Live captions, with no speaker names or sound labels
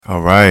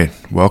All right,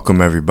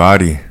 welcome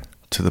everybody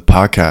to the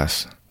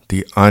podcast,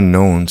 the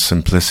Unknown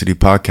Simplicity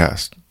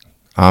Podcast.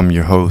 I'm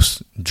your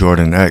host,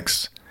 Jordan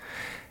X.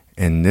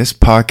 In this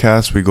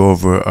podcast, we go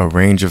over a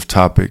range of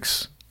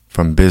topics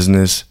from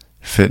business,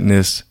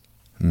 fitness,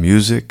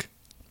 music,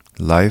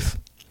 life,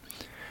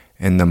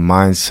 and the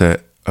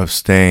mindset of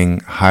staying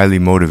highly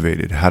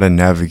motivated, how to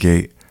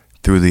navigate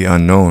through the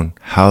unknown,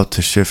 how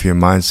to shift your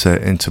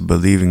mindset into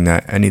believing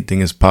that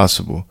anything is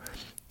possible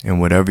and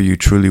whatever you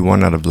truly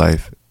want out of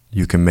life,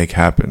 you can make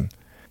happen.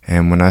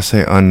 And when I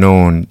say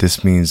unknown,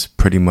 this means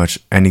pretty much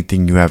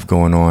anything you have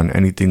going on,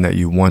 anything that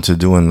you want to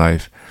do in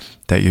life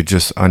that you're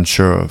just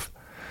unsure of.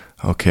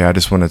 Okay, I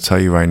just want to tell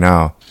you right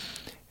now,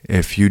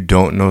 if you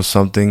don't know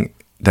something,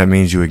 that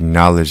means you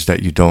acknowledge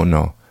that you don't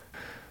know.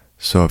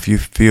 So if you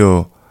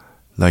feel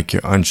like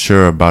you're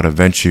unsure about a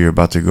venture you're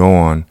about to go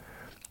on,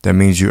 that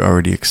means you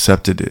already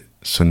accepted it.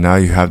 So now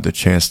you have the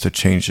chance to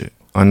change it.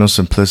 Unknown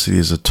simplicity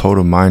is a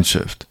total mind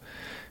shift.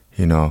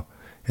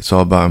 It's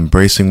all about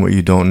embracing what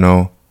you don't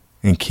know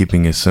and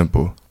keeping it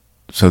simple.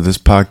 So this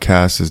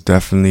podcast is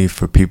definitely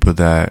for people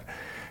that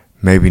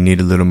maybe need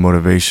a little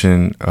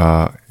motivation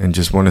and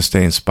just want to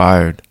stay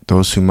inspired.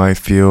 Those who might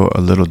feel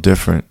a little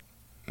different,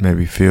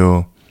 maybe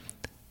feel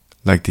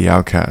like the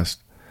outcast.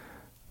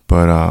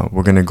 But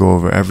we're going to go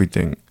over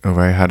everything, all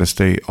right? How to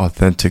stay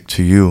authentic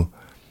to you.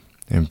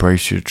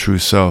 Embrace your true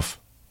self,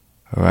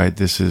 all right?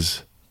 This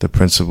is the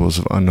principles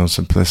of unknown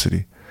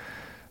simplicity.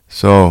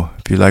 So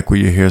if you like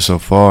what you hear so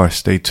far,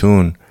 stay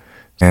tuned.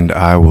 And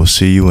I will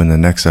see you in the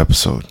next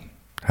episode.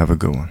 Have a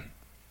good one.